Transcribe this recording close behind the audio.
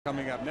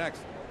coming up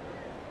next.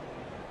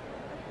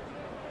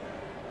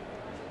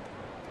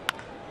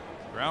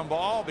 Ground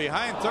ball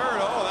behind third.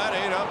 Oh, that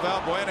ate up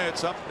Valbuena.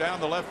 It's up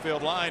down the left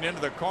field line into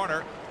the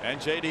corner,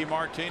 and J.D.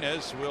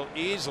 Martinez will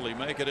easily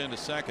make it into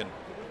second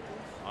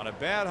on a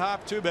bad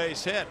hop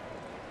two-base hit.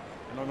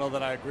 I don't know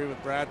that I agree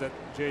with Brad that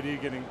J.D.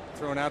 getting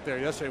thrown out there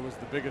yesterday was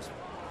the biggest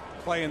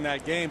play in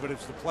that game, but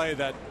it's the play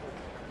that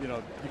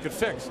you could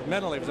fix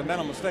mentally. It was a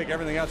mental mistake.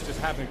 Everything else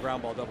just happening.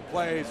 Ground ball double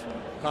plays,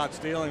 caught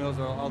stealing. Those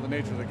are all the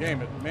nature of the game.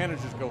 But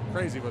managers go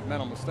crazy with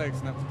mental mistakes,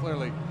 and that was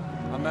clearly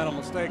a mental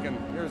mistake. And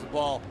here's the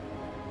ball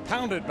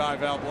pounded by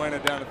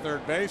Valbuena down to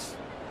third base.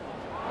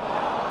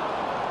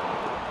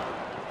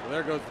 So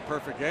there goes the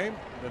perfect game,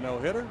 the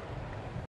no-hitter.